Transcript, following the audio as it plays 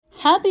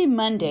Happy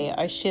Monday,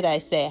 or should I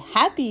say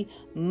Happy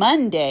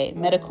Monday,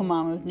 Medical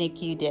Mom of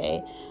NICU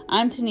Day.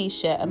 I'm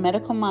Tanisha, a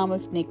medical mom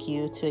of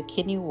NICU to a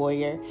kidney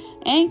warrior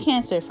and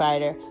cancer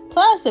fighter,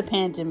 plus a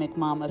pandemic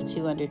mom of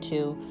 2 under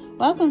 2.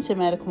 Welcome to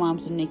Medical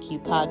Moms of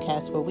NICU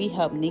podcast, where we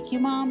help NICU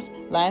moms,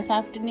 life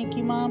after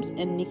NICU moms,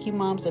 and NICU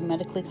moms of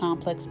medically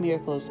complex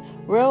miracles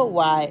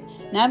worldwide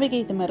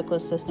navigate the medical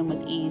system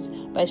with ease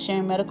by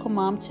sharing medical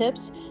mom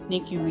tips,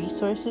 NICU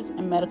resources,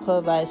 and medical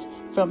advice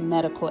from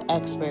medical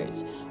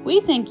experts. We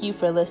thank you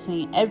for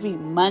listening every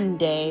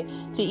Monday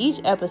to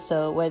each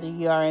episode, whether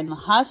you are in the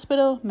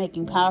hospital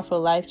making powerful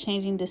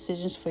life-changing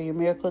decisions for your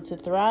miracle to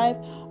thrive,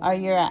 or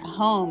you're at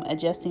home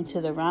adjusting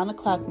to the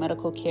round-the-clock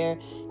medical care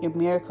your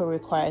miracle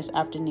requires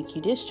after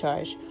NICU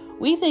discharge.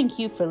 We thank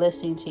you for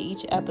listening to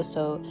each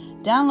episode,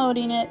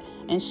 downloading it,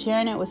 and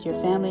sharing it with your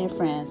family and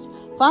friends.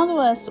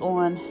 Follow us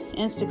on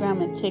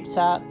Instagram and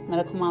TikTok,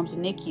 Medical Moms of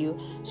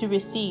NICU, to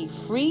receive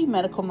free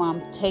Medical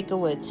Mom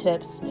Takeaway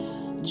tips.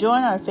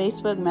 Join our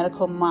Facebook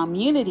Medical Mom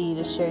Unity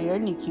to share your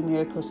NICU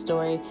miracle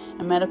story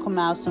and medical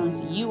milestones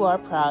you are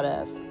proud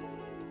of.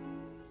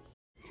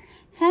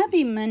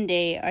 Happy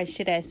Monday, or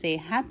should I say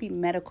Happy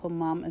Medical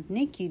Mom of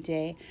NICU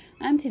Day.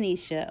 I'm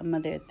Tanisha, a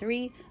mother of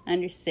 3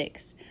 under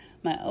 6.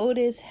 My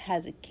oldest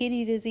has a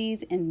kidney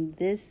disease, and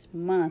this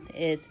month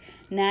is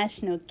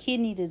National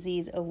Kidney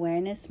Disease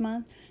Awareness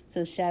Month,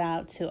 so shout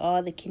out to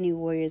all the kidney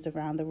warriors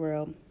around the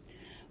world.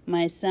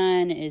 My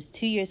son is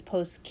 2 years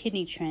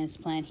post-kidney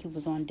transplant. He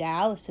was on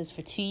dialysis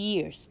for 2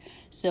 years.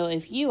 So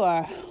if you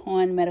are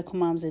on Medical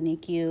Moms of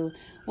NICU,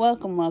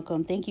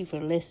 welcome. Thank you for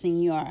listening.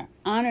 You are an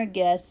honored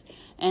guest.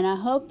 And I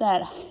hope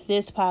that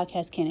this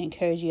podcast can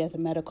encourage you as a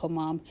medical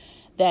mom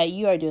that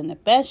you are doing the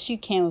best you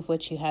can with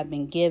what you have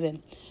been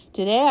given.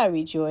 Today I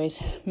rejoice.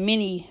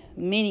 Many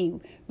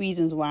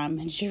reasons why I'm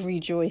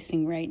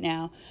rejoicing right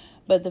now.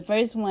 But the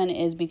first one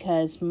is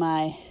because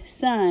my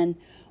son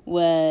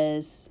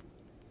was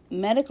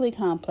medically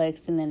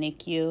complex in the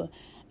NICU,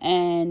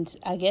 and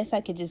I guess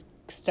I could just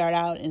start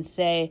out and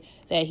say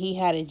that he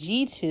had a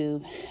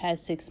G-tube at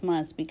 6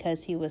 months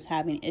because he was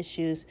having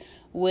issues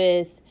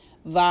with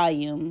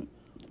volume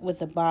with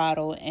the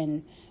bottle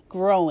and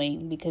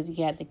growing because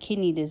he had the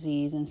kidney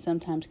disease, and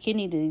sometimes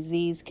kidney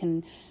disease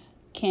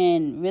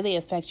can really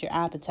affect your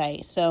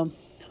appetite. So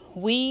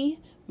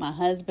my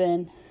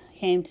husband,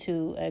 came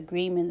to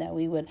agreement that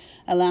we would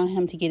allow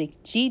him to get a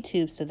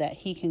G-tube so that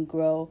he can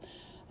grow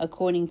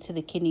according to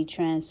the kidney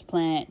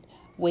transplant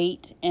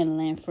weight and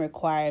length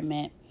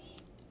requirement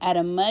at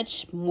a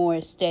much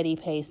more steady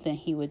pace than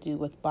he would do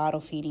with bottle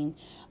feeding.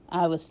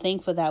 I was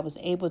thankful that I was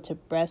able to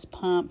breast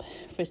pump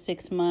for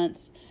 6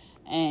 months,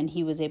 and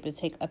he was able to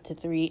take up to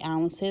 3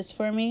 ounces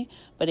for me.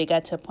 But it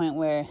got to a point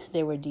where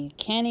they were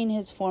decanning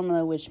his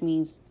formula, which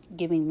means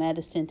giving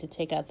medicine to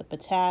take out the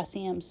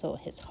potassium so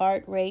his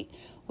heart rate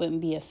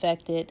wouldn't be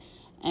affected.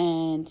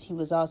 And he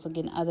was also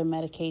getting other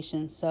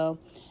medications. So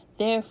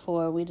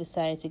therefore, we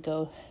decided to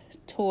go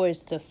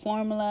towards the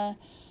formula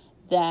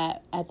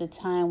that at the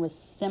time was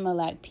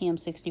Similac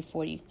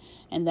PM6040,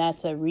 and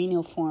that's a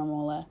renal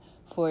formula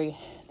for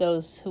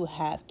those who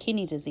have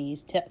kidney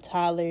disease,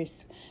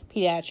 toddlers,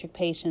 pediatric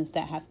patients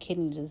that have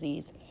kidney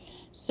disease.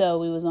 So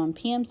we was on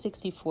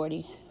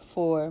PM6040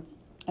 for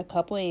a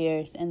couple of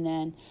years, and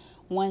then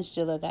once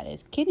Jilo got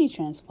his kidney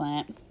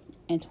transplant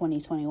in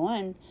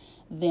 2021,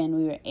 then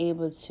we were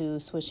able to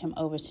switch him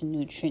over to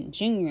Nutrient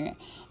Junior.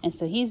 And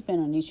so he's been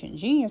on Nutrient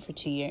Junior for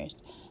 2 years.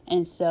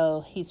 And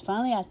so he's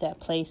finally at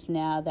that place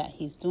now that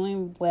he's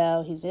doing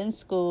well. He's in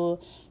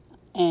school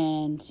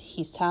and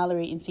he's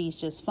tolerating feeds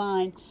just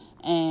fine.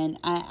 And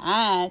I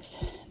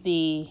asked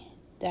the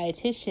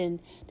dietitian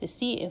to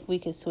see if we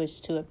could switch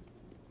to a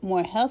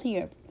more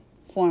healthier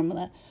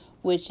formula,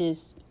 which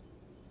is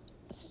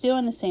still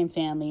in the same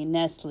family,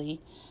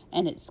 Nestle,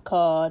 and it's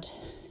called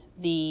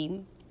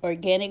the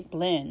Organic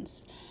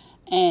Blends,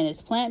 and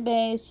it's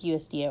plant-based,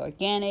 USDA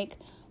organic,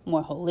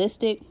 more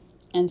holistic,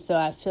 and so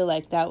I feel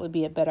like that would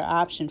be a better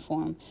option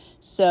for him.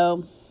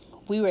 So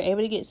we were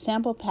able to get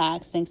sample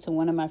packs thanks to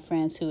one of my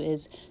friends who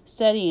is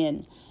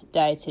studying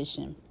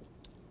dietitian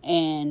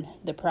and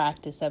the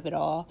practice of it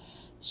all.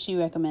 She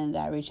recommended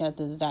that I reach out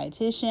to the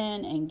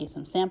dietitian and get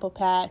some sample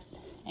packs,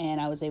 and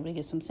I was able to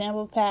get some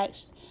sample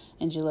packs,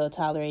 and Jalil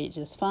tolerated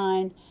just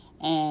fine.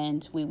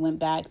 And we went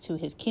back to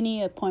his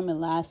kidney appointment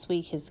last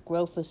week. His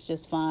growth was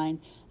just fine.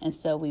 And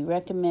so we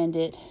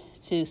recommended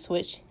to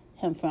switch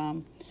him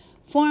from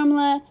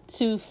formula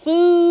to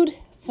food.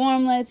 So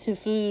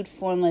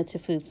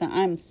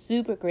I'm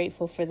super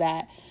grateful for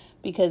that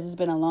because it's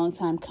been a long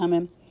time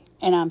coming.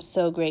 And I'm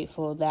so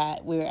grateful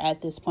that we're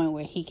at this point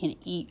where he can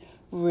eat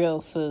real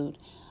food.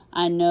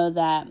 I know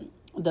that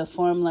the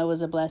formula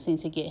was a blessing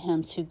to get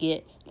him to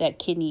get that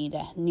kidney,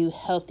 that new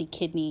healthy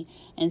kidney.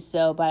 And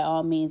so by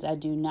all means, I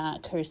do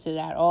not curse it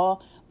at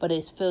all, but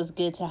it feels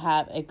good to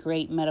have a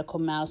great medical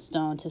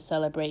milestone to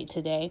celebrate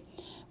today.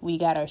 We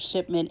got our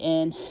shipment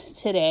in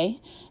today,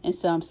 and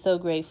so I'm so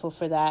grateful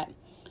for that.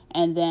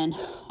 And then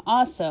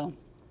also,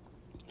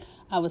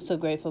 I was so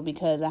grateful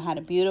because I had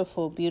a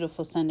beautiful,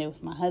 beautiful Sunday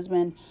with my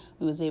husband.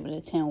 We was able to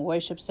attend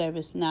worship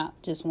service not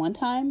just one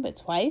time, but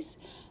twice.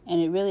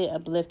 And it really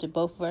uplifted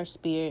both of our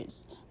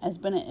spirits. It's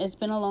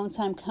been a long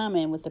time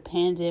coming with the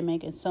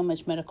pandemic and so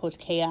much medical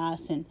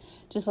chaos and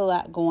just a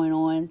lot going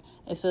on.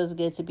 It feels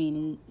good to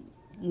be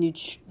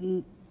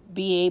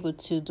able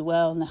to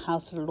dwell in the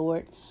house of the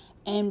Lord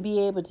and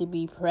be able to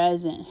be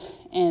present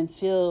and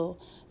feel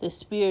the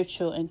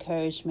spiritual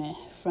encouragement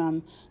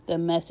from the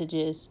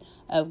messages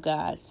of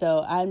God.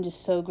 So I'm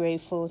just so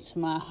grateful to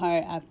my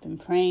heart. I've been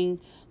praying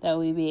that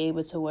we be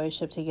able to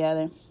worship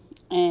together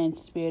in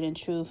spirit and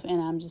truth. And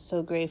I'm just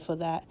so grateful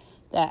that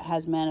that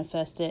has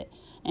manifested.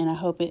 And I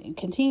hope it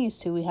continues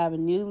to. We have a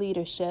new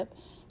leadership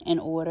in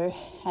order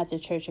at the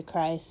Church of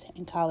Christ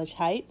in College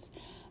Heights.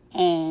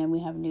 And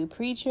we have a new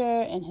preacher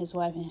and his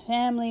wife and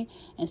family.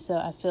 And so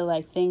I feel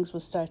like things will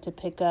start to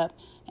pick up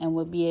and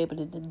we'll be able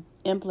to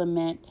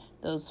implement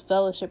those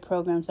fellowship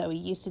programs that we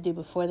used to do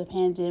before the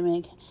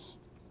pandemic,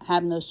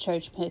 having those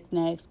church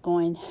picnics,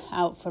 going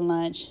out for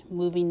lunch,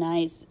 movie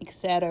nights,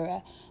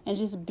 etc. And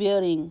just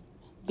building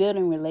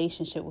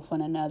relationship with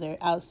one another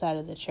outside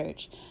of the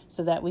church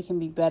so that we can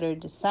be better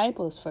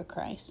disciples for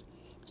Christ.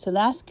 So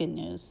that's good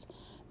news.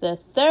 The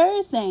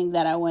third thing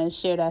that I want to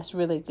share that's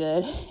really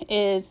good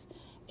is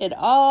it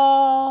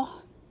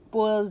all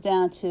boils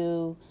down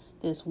to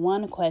this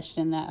one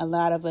question that a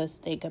lot of us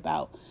think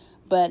about,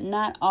 but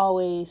not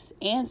always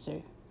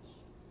answer.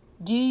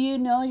 Do you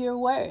know your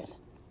worth?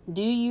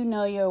 Do you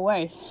know your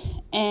worth?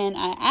 And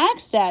I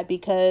ask that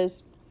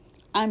because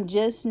I'm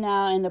just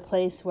now in the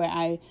place where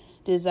I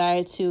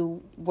desire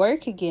to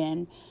work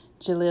again.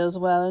 Jalil's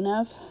well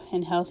enough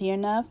and healthy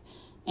enough,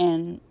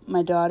 and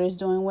my daughter's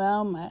doing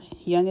well, my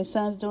youngest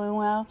son's doing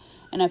well,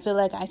 and I feel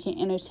like I can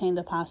entertain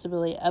the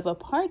possibility of a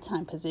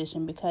part-time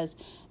position because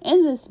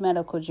in this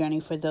medical journey,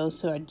 for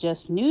those who are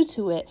just new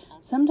to it,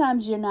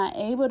 sometimes you're not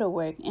able to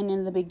work. And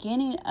in the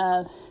beginning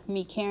of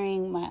me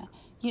carrying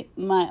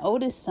my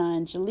oldest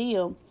son,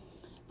 Jalil,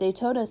 they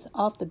told us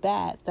off the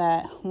bat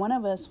that one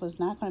of us was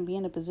not going to be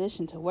in a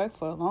position to work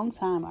for a long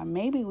time, or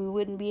maybe we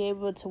wouldn't be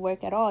able to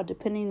work at all,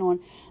 depending on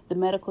the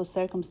medical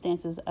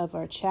circumstances of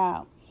our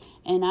child.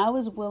 And I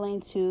was willing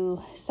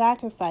to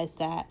sacrifice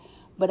that,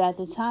 but at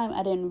the time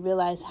I didn't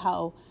realize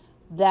how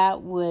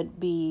that would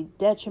be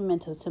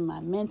detrimental to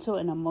my mental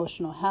and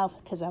emotional health,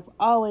 because I've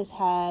always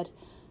had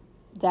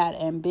that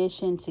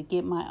ambition to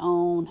get my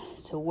own,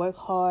 to work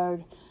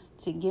hard,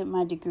 to get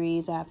my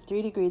degrees. I have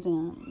 3 degrees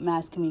in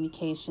mass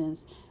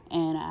communications,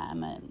 and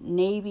I'm a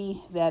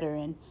Navy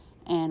veteran,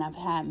 and I've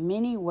had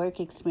many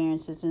work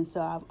experiences, and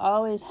so I've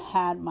always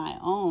had my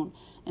own.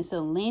 And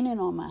so leaning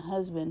on my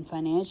husband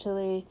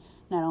financially,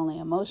 not only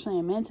emotionally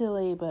and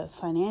mentally, but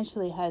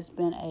financially, has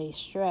been a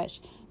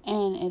stretch.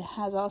 And it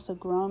has also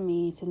grown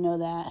me to know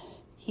that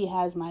he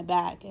has my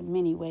back in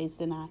many ways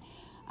than I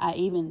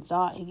even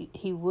thought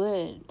he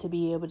would. To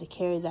be able to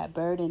carry that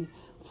burden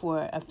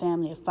for a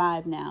family of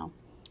 5 now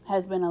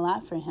has been a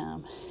lot for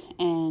him,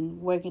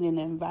 and working in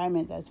an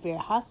environment that's very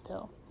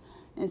hostile.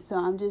 And so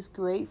I'm just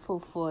grateful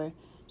for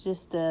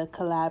just the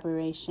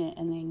collaboration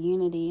and the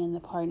unity and the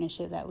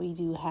partnership that we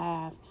do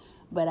have.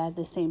 But at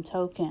the same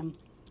token,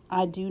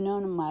 I do know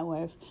my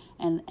worth.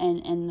 And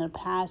in the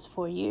past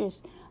 4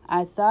 years,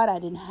 I thought I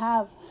didn't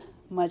have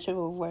much of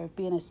a worth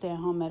being a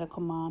stay-at-home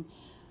medical mom,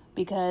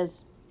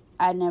 because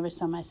I never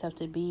saw myself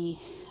to be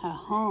at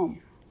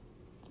home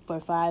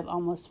for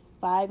almost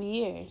 5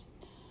 years.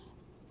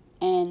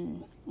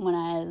 And when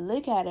I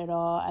look at it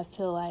all, I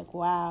feel like,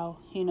 wow,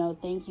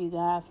 thank you,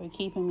 God, for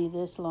keeping me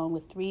this long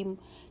with 3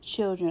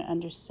 children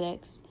under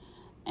 6,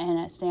 and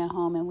I stay at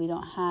home, and we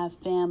don't have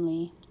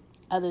family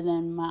other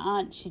than my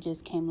aunt. She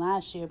just came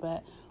last year,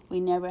 but we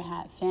never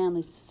had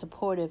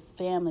supportive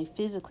family,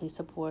 physically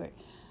support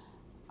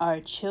our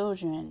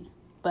children,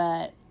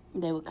 but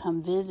they would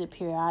come visit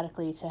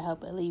periodically to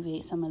help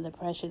alleviate some of the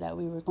pressure that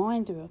we were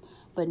going through.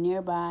 But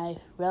nearby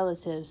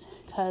relatives,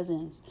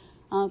 cousins,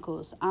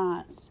 uncles,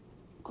 aunts,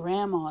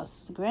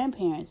 grandmas,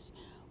 grandparents,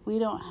 we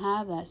don't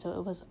have that. So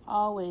it was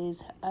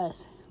always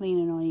us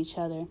leaning on each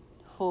other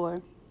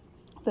for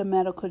the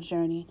medical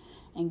journey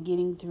and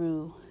getting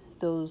through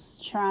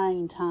those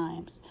trying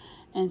times.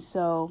 And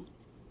so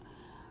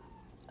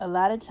a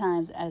lot of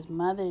times as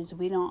mothers,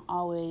 we don't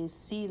always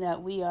see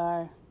that we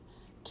are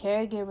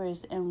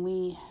caregivers and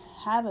we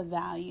have a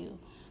value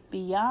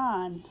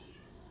beyond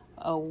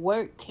a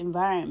work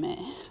environment.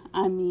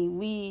 I mean,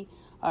 we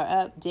are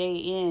up day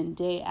in,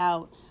 day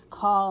out,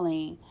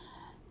 calling,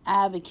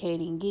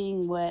 advocating,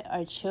 getting what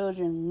our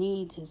children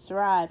need to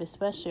thrive,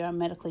 especially our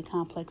medically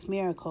complex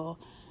Miracle.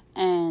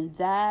 And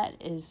that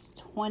is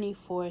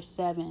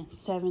 24/7,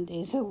 7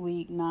 days a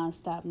week,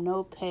 nonstop,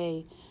 no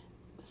pay,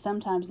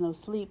 sometimes no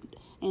sleep,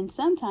 and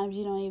sometimes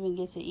you don't even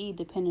get to eat,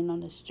 depending on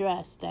the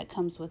stress that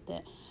comes with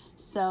it.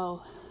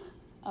 So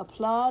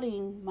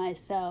applauding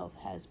myself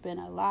has been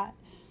a lot.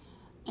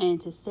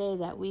 And to say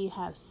that we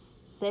have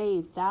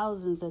saved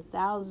thousands of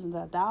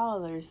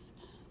dollars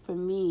for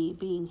me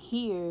being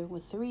here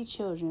with 3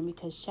 children,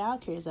 because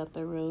childcare is up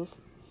the roof,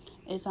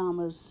 it's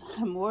almost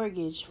a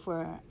mortgage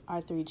for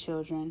our 3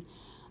 children.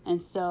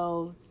 And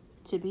so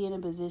to be in a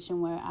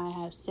position where I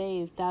have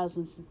saved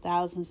thousands and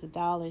thousands of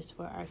dollars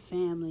for our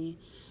family,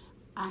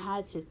 I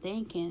had to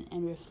think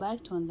and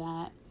reflect on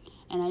that.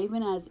 And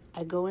even as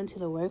I go into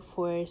the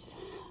workforce,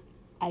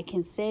 I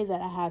can say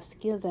that I have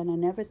skills that I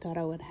never thought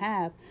I would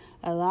have.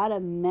 A lot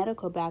of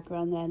medical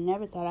background that I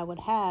never thought I would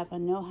have. I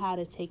know how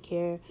to take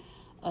care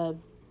of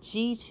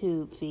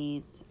G-tube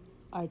feeds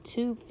or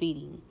tube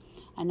feeding.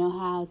 I know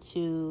how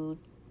to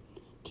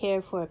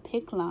care for a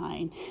PICC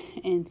line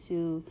and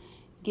to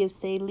give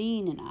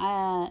saline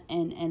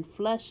and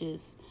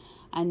flushes.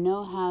 I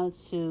know how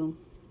to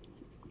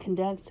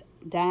conduct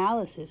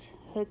dialysis,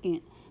 hook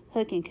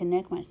and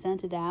connect my son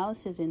to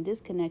dialysis and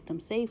disconnect him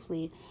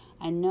safely.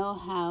 I know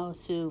how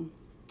to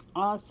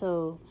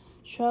also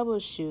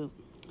troubleshoot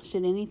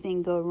should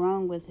anything go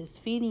wrong with his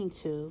feeding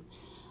tube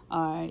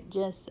or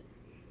just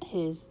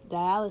his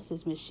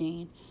dialysis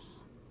machine.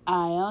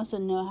 I also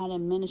know how to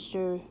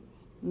administer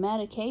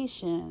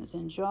medications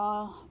and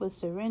draw with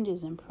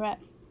syringes and prep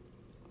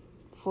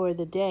for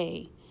the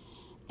day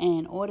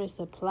and order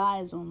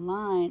supplies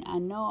online. I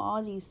know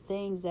all these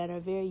things that are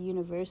very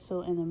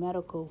universal in the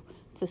medical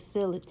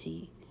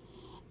facility.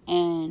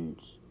 And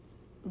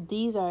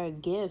these are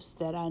gifts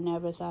that I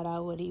never thought I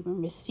would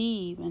even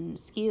receive, and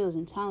skills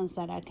and talents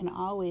that I can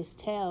always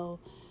tell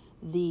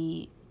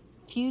the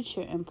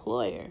future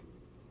employer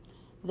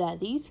that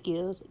these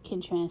skills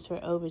can transfer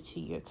over to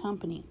your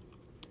company.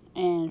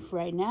 And for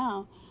right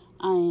now,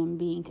 I am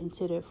being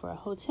considered for a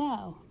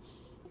hotel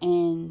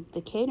in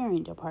the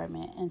catering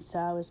department. And so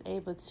I was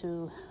able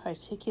to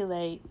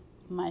articulate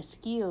my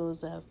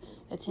skills of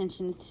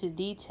attention to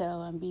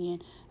detail and being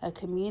a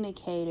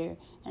communicator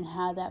and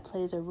how that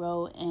plays a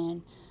role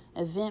in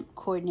event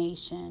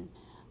coordination.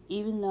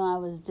 Even though I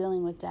was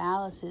dealing with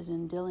dialysis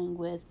and dealing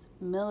with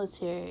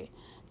military,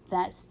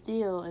 that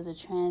still is a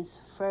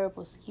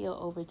transferable skill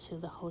over to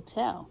the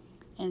hotel.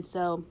 And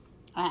so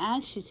I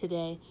ask you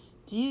today,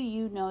 do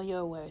you know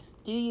your worth?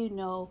 Do you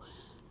know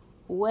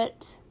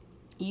what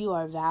you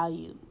are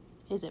valued?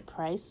 Is it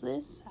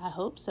priceless? I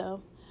hope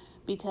so,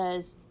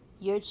 because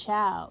your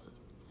child,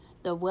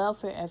 the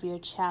welfare of your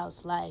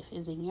child's life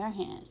is in your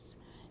hands.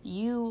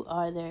 You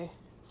are their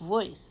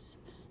voice.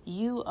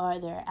 You are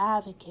their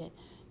advocate.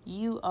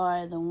 You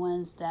are the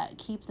ones that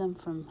keep them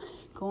from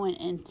going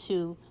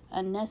into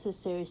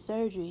unnecessary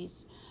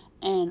surgeries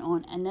and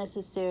on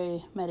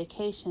unnecessary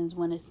medications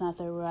when it's not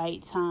the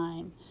right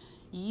time.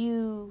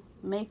 You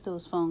make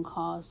those phone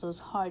calls, those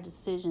hard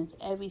decisions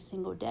every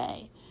single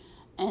day.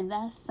 And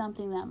that's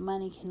something that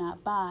money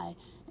cannot buy.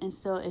 And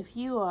so if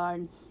you are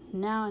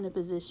now in a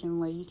position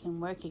where you can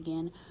work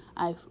again,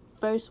 I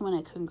first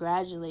want to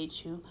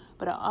congratulate you,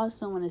 but I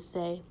also want to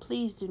say,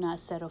 please do not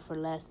settle for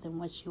less than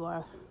what you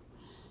are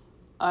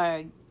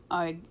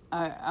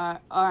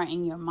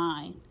in your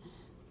mind.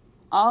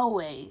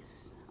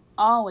 Always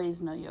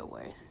know your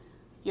worth,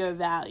 your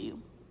value.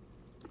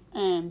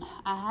 And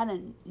I had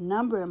a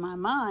number in my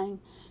mind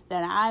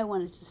that I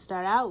wanted to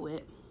start out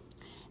with.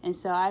 And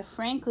so I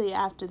frankly,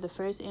 after the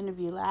first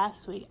interview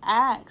last week,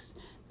 asked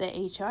the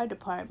HR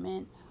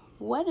department,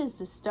 what is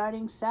the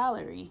starting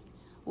salary?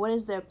 What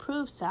is the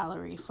approved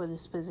salary for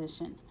this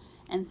position?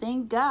 And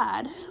thank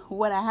God,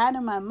 what I had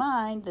in my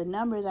mind, the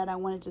number that I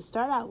wanted to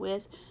start out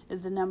with,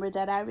 is the number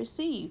that I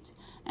received.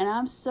 And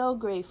I'm so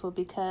grateful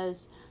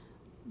because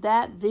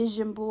that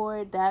vision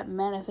board, that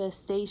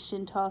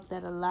manifestation talk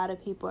that a lot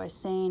of people are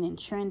saying and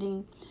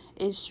trending,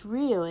 it's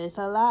real, it's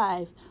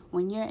alive.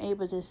 When you're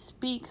able to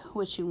speak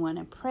what you want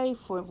and pray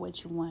for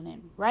what you want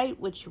and write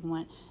what you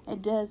want,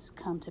 it does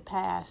come to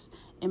pass.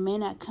 It may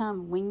not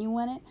come when you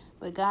want it,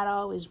 but God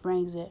always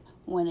brings it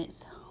when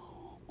it's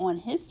on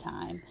His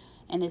time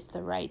and it's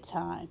the right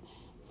time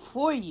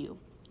for you.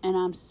 And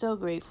I'm so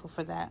grateful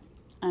for that.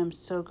 I'm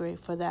so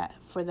grateful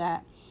for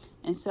that.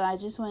 And so I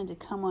just wanted to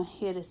come on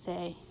here to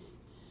say,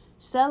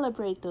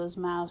 celebrate those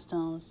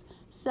milestones.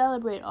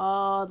 Celebrate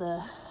all the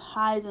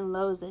highs and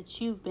lows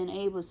that you've been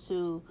able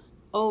to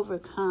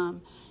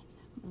overcome.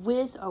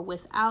 With or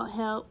without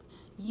help,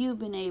 you've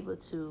been able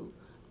to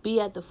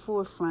be at the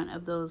forefront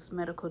of those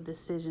medical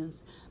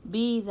decisions.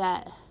 Be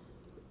that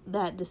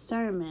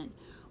discernment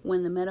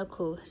when the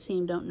medical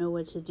team don't know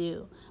what to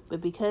do.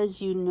 But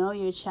because you know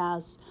your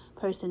child's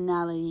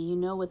personality, you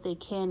know what they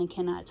can and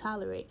cannot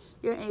tolerate,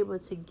 you're able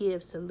to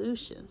give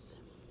solutions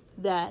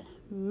that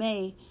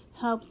may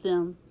help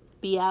them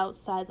be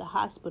outside the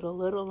hospital a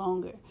little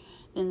longer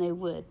than they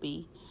would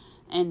be,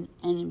 and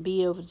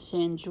be able to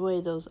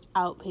enjoy those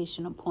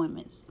outpatient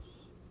appointments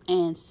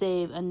and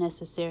save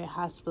unnecessary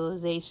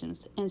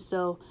hospitalizations. And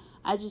so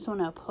I just want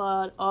to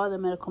applaud all the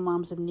medical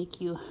moms of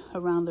NICU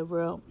around the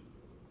world.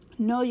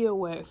 Know your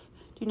worth.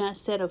 Do not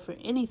settle for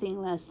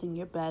anything less than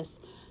your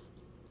best.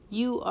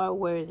 You are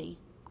worthy.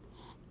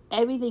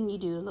 Everything you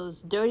do,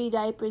 those dirty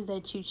diapers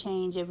that you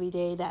change every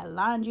day, that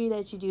laundry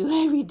that you do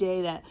every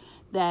day,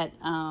 that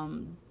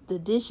the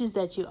dishes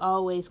that you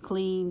always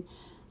clean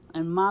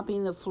and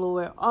mopping the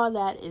floor, all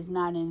that is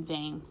not in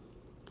vain.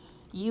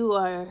 You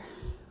are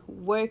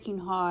working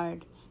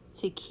hard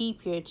to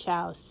keep your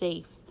child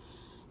safe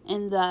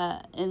in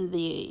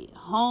the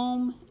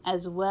home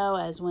as well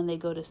as when they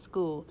go to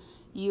school.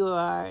 You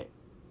are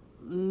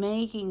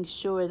making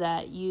sure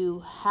that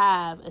you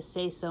have a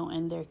say-so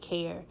in their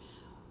care.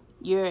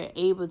 You're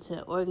able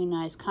to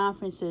organize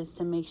conferences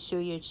to make sure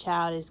your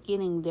child is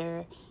getting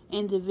their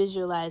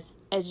individualized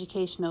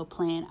educational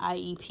plan,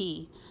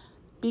 IEP,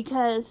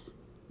 because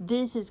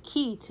this is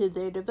key to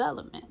their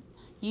development.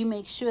 You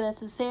make sure that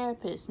the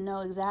therapists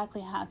know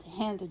exactly how to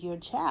handle your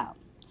child.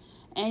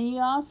 And you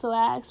also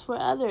ask for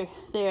other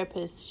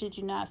therapists should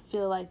you not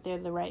feel like they're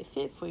the right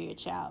fit for your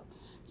child.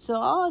 So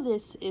all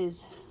this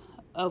is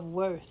of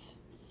worth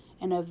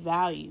and of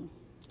value.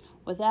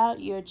 Without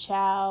your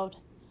child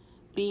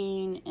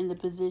being in the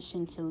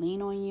position to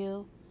lean on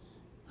you,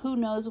 who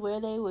knows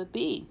where they would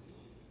be.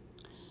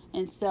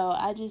 And so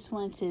I just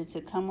wanted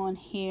to come on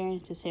here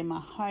to say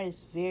my heart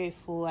is very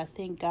full. I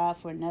thank God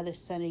for another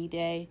sunny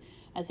day.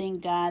 I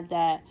thank God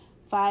that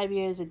 5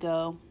 years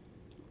ago,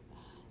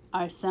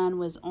 our son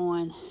was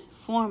on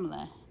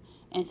formula.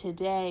 And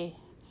today,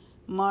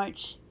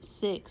 March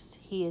 6th,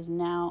 he is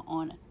now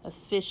on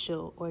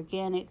official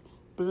organic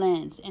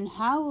blends. And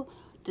how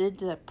did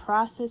the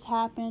process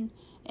happen?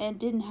 It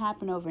didn't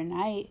happen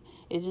overnight.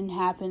 It didn't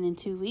happen in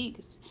 2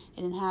 weeks.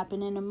 It didn't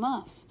happen in a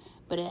month.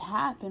 But it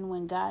happened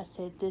when God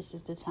said this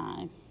is the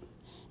time.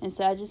 And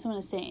so I just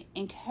want to say,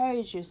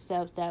 encourage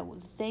yourself that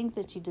the things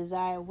that you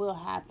desire will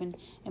happen.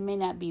 It may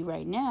not be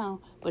right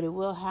now, but it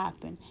will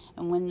happen.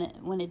 And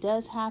when it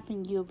does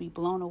happen, you'll be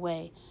blown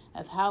away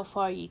of how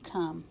far you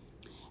come.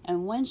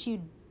 And once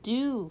you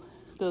do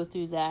go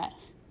through that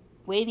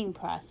waiting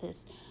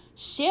process,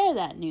 share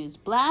that news,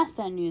 blast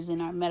that news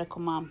in our Medical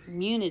Mom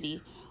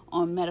community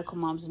on Medical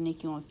Moms of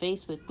NICU on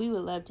Facebook. We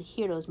would love to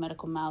hear those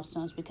medical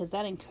milestones because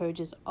that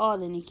encourages all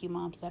the NICU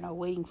moms that are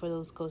waiting for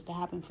those goals to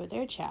happen for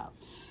their child.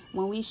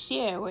 When we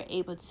share, we're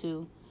able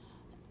to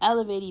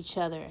elevate each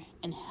other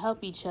and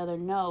help each other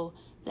know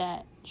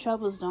that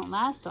troubles don't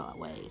last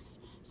always.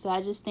 So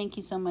I just thank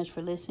you so much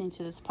for listening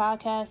to this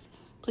podcast.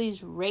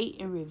 Please rate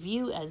and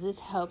review as this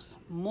helps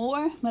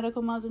more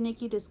medical moms of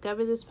NICU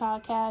discover this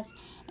podcast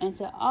and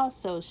to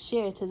also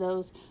share to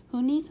those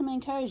who need some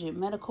encouragement,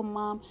 medical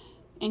mom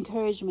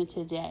encouragement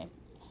today.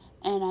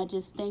 And I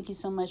just thank you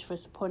so much for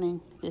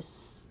supporting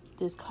this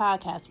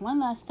podcast. One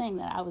last thing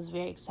that I was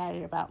very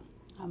excited about,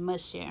 I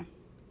must share.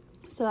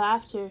 So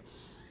after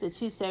the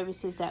 2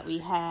 services that we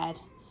had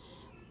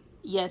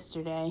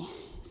yesterday,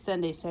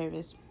 Sunday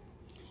service,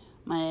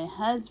 my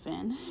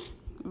husband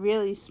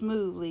really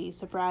smoothly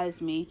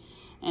surprised me,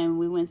 and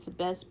we went to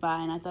Best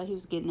Buy, and I thought he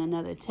was getting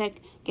another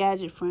tech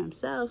gadget for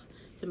himself.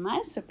 To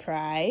my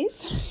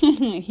surprise,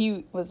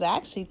 he was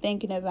actually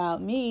thinking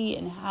about me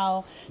and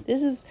how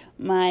this is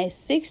my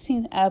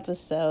 16th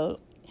episode,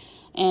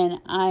 and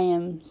I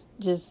am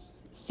just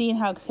seeing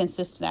how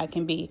consistent I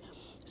can be.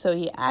 So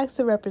he asked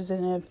the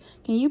representative,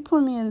 can you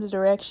point me in the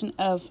direction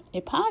of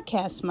a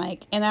podcast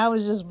mic? And I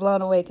was just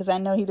blown away because I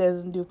know he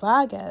doesn't do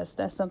podcasts.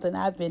 That's something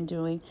I've been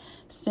doing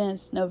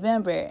since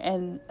November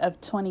of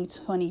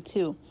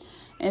 2022.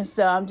 And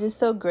so I'm just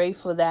so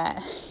grateful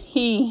that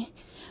he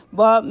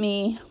bought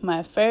me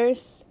my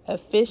first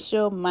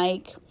official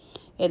mic.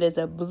 It is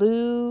a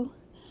Blue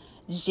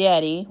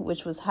Yeti,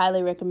 which was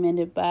highly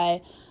recommended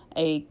by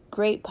a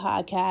great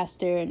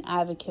podcaster and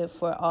advocate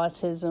for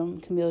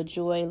autism, Camille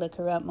Joy. Look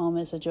her up,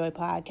 Moments of Joy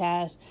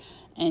podcast.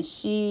 And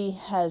she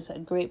has a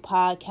great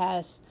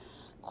podcast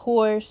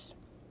course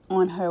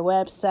on her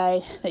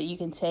website that you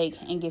can take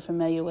and get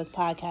familiar with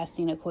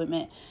podcasting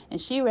equipment. And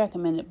she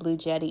recommended Blue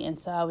Yeti. And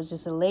so I was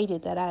just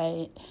elated that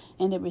I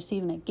ended up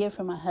receiving a gift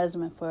from my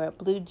husband for a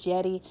Blue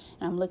Yeti.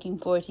 And I'm looking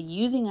forward to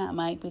using that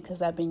mic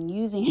because I've been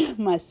using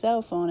my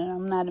cell phone. And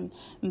I'm not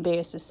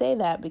embarrassed to say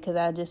that because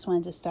I just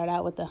wanted to start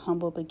out with the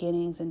humble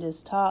beginnings and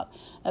just talk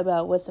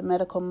about what the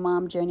medical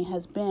mom journey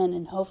has been.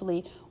 And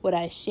hopefully what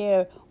I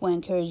share will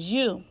encourage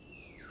you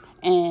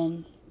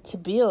and to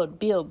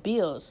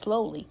build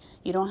slowly.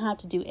 You don't have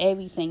to do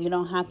everything. You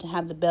don't have to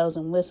have the bells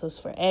and whistles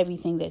for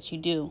everything that you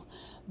do,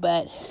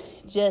 but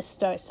just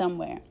start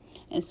somewhere.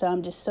 And so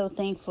I'm just so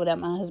thankful that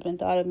my husband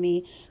thought of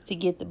me to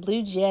get the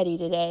Blue Yeti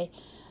today.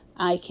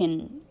 I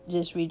can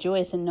just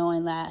rejoice in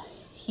knowing that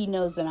he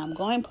knows that I'm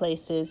going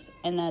places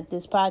and that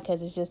this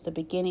podcast is just the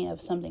beginning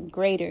of something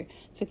greater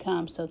to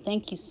come. So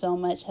thank you so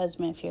much,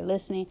 husband, if you're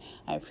listening.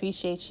 I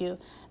appreciate you.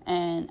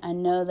 And I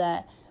know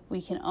that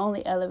we can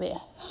only elevate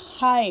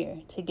higher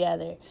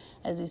together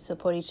as we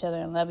support each other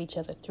and love each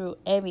other through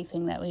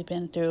everything that we've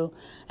been through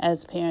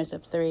as parents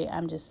of 3.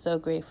 I'm just so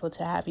grateful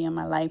to have you in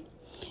my life.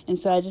 And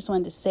so I just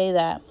wanted to say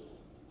that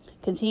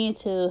continue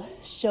to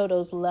show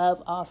those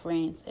love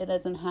offerings. It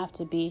doesn't have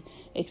to be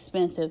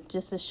expensive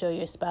just to show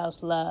your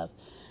spouse love.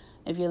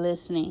 If you're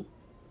listening,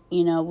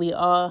 we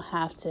all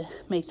have to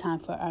make time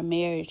for our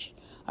marriage,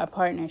 our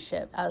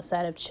partnership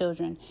outside of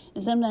children.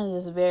 And sometimes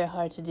it's very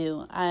hard to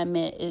do. I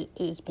admit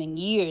it's been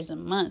years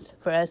and months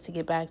for us to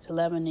get back to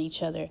loving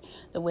each other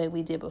the way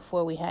we did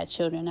before we had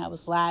children. That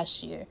was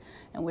last year,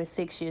 and we're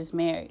 6 years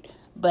married.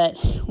 But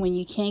when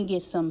you can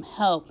get some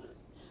help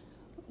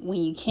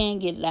when you can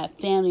get that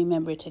family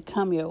member to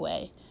come your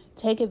way.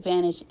 Take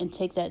advantage and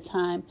take that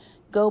time.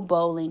 Go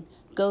bowling,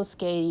 go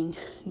skating,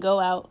 go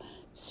out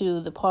to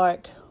the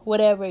park,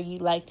 whatever you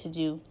like to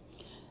do.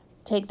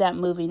 Take that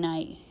movie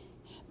night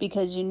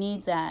because you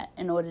need that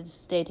in order to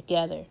stay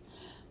together.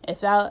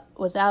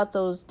 Without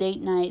those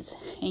date nights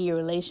in your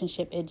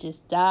relationship, it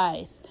just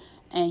dies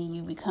and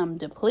you become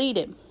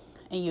depleted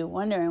and you're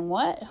wondering,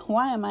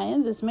 why am I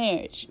in this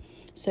marriage?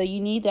 So you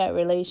need that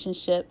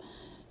relationship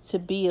to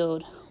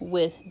build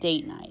with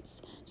date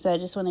nights. So I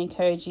just want to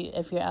encourage you,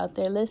 if you're out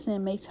there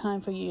listening, make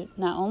time for you,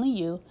 not only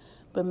you,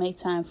 but make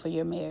time for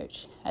your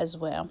marriage as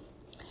well.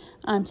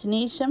 I'm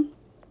Tanisha.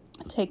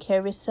 Take care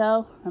of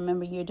yourself.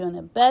 Remember, you're doing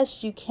the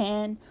best you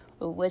can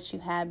with what you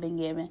have been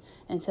given.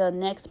 Until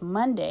next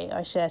Monday,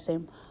 or should I say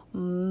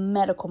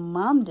Medical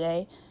Mom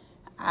Day,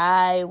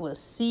 I will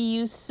see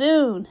you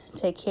soon.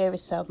 Take care of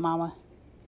yourself, Mama.